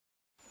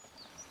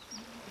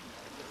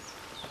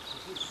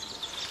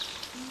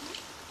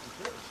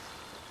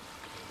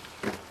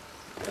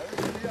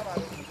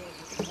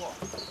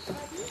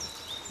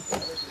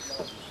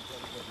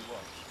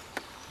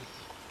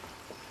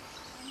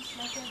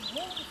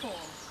for. Okay.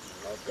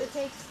 So it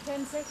takes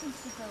 10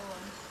 seconds to go on.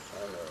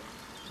 I know.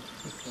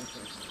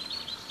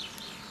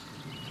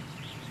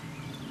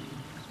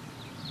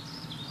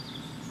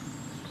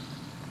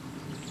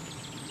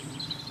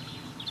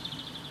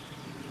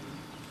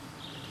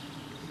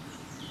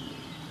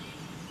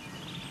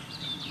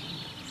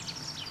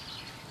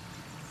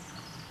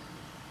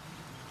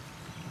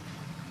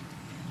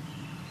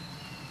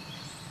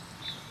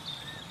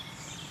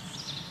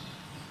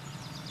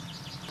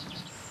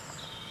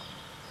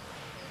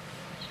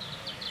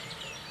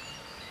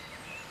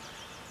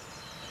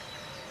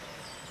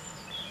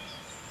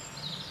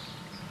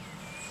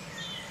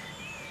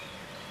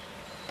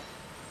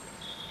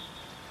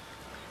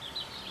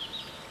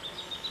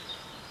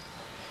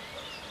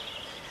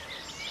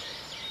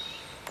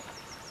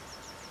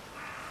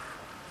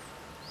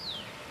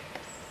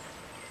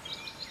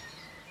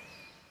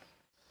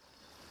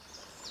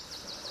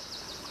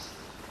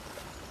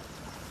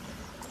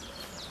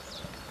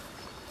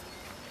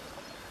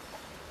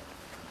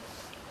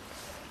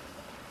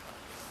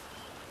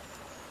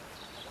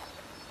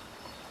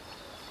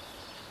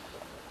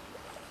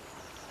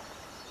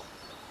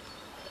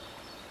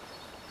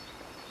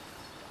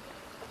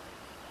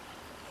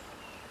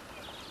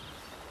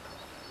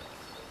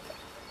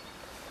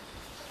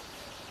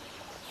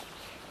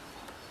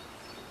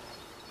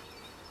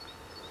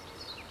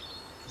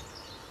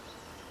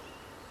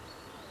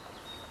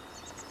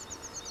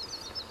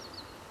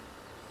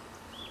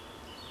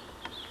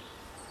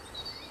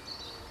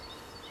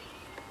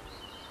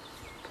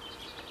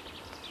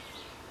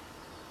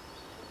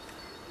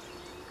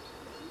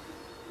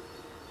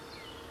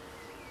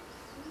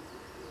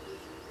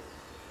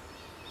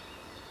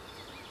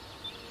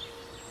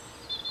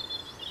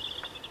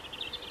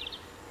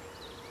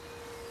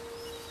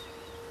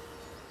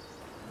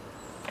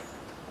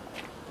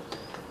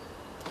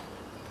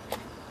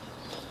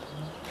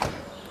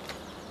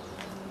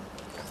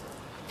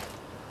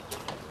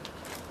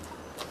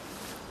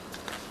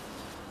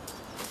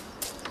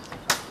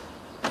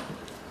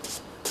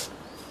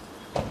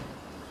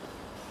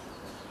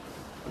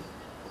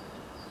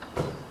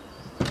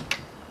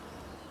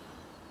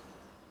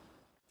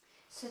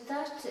 So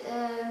that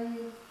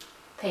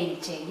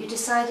painting, you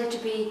decided to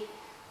be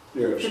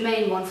Yes. the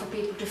main one for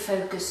people to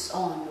focus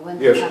on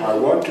when Yes, they come I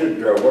in.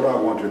 wanted, what I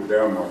wanted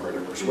there,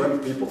 Margrete, was when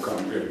people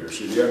come in, you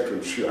see the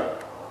entrance here.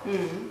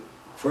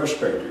 First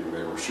painting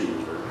they will see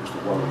is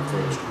the one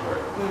furthest away.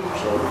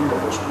 So people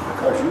listen,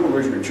 because you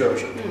originally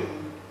chose it,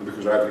 and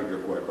because I think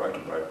you're quite right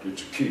about it,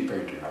 it's a key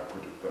painting, I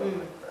put it there like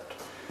that.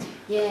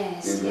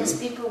 Yes, yes,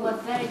 people were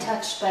very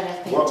touched by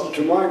that painting. Well,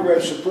 to my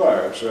great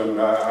surprise,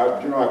 and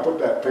I put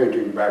that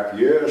painting back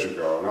years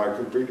ago, and I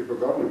completely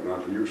forgotten it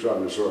until you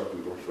suddenly saw it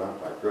and looked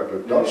like that.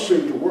 It does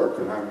seem to work,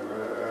 and I'm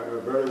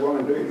very well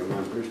indeed, and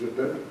I'm pleased it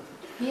did.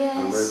 Yes.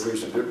 I'm very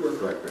pleased it did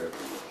work like that.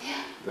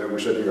 Yeah. Then we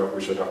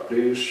set up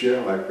these here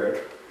like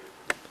that.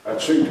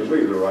 That seemed to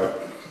be the right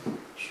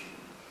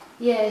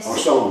Yes.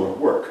 ensemble of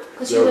work.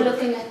 Because you were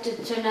looking at the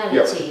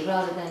tonality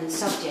rather than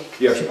subject.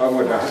 Yes, I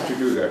have to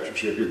do that. You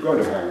see, if you're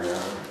going to hang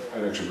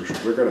an exhibition,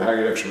 we're going to hang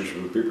an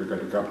exhibition with people are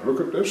going to come to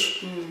look at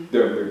this,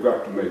 then we've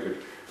got to make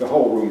it, the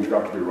whole room's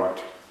got to be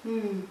right.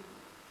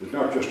 It's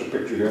not just a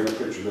picture here, and a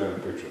picture there,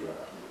 and a picture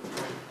there.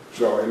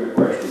 So in the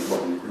question,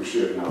 well, you can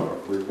see it now,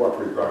 what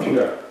we've got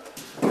here.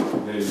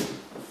 The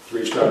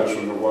 3 stands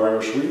from the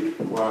Warrior Suite,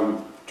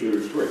 1,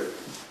 2, 3.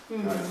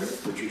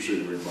 Which you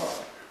see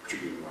remarked, which you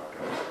can mark.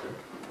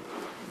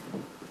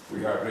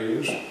 We have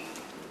these.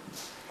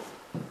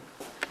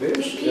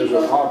 This is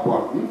an odd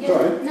one.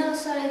 Sorry? No,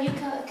 sorry, you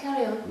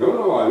carry on.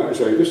 No, I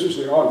say this is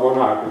the odd one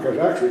out because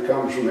it actually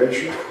comes from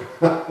Asia.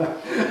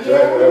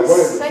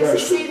 Yes, I can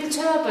see the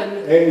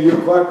turban.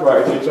 You're quite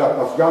right. It's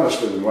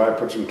Afghanistan. Where I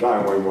put some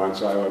time away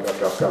once. I went up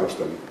to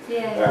Afghanistan.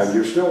 Yes. And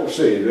you still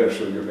see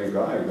this and you think,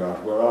 oh my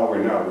God, where are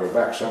we now? We're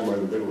back somewhere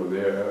in the middle of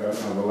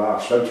the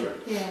last century.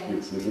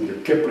 Yes. You think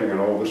of Kipling and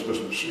all this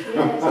business.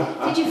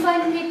 Yes. Did you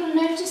find people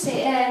noticing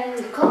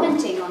and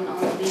commenting on the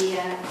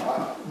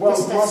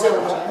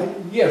soldier?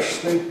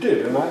 Yes, they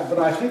did, but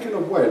I think in a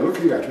way,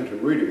 looking at it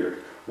and reading it,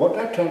 what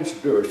that tends to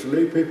do is to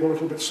leave people a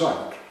little bit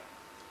silent.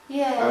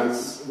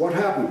 Yes. And what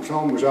happened,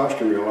 someone was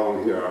asking me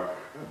along here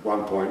at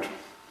one point,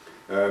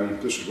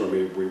 this is when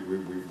we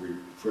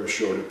first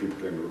showed it, people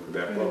came to look at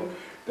that. Well,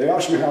 they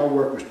asked me how the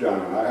work was done,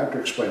 and I had to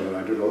explain that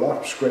I did a lot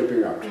of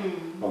scraping out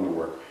on the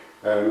work.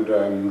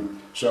 And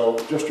so,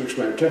 just to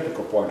explain a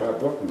technical point, I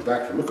brought them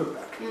back to look at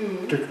that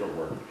particular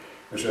work.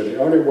 And so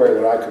the only way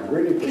that I could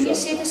really present... Can you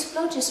see the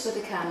splodges with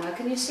the camera?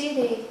 Can you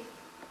see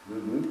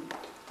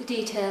the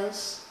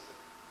details?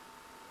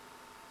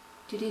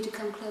 Do you need to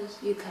come close?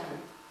 You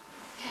can.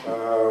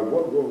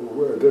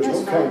 There's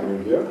no camera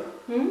in here.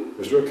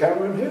 Is there a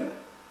camera in here?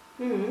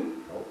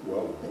 Oh,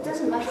 well, it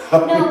doesn't matter.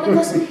 No,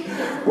 because...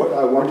 what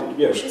I wanted,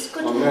 yes,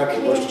 on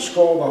that was to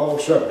score the whole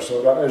surface,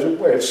 so that as it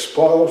were, it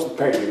spoils the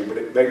painting, but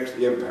it makes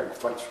the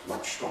impact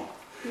much stronger.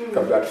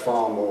 Because that's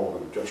far more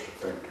than just a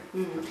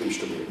painting, at least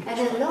to me. And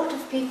a lot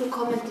of people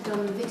commented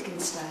on the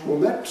Wittgenstein. Well,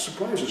 that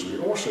surprises me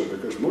also,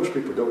 because most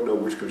people don't know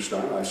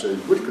Wittgenstein. I say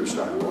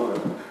Wittgenstein,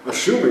 well,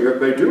 assuming that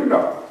they do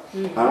know.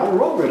 And I'm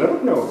wrong, they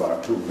don't know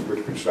about who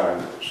Wittgenstein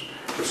is.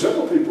 But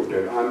several people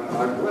did.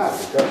 I'm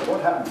glad, because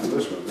what happened to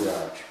this one, the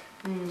eyes?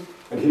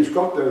 And he's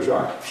got those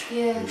eyes.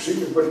 Yes. You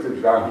see the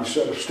Wittgenstein, he's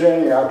sort of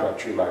staring out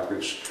at you like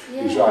this,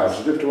 his eyes,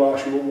 as if to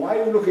ask you, well, why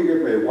are you looking at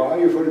me? Why are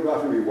you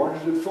photographing me? What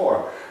is it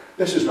for?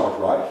 This is not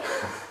right.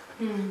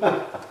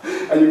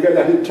 And you get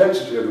that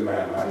intensity of the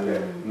man like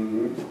that.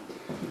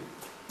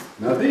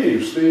 Now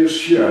these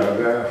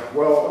here,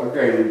 well,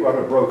 again, you've got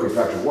a broken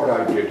pattern. What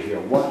I did here,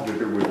 what to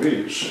do with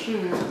these,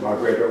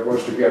 Margrete,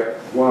 was to get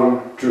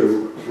 1,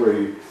 2,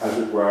 3, as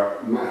it were,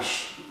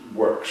 mass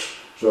works.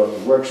 So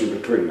the works in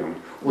between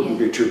them wouldn't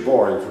be too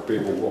boring for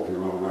people walking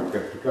along like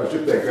that, because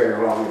if they're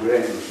going along at the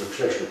end of the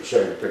succession of the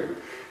same thing,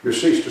 you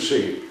cease to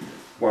see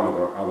one of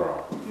the other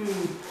of them.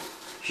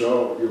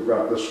 So you've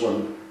got this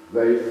one.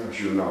 They, as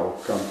you know,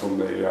 come from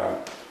the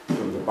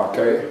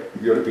Bacchae,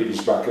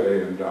 Euripides'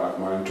 Bacchae, and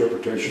my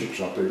interpretation of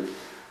something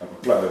of a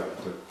play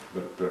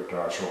that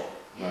I saw.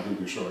 I think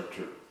you saw it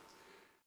too.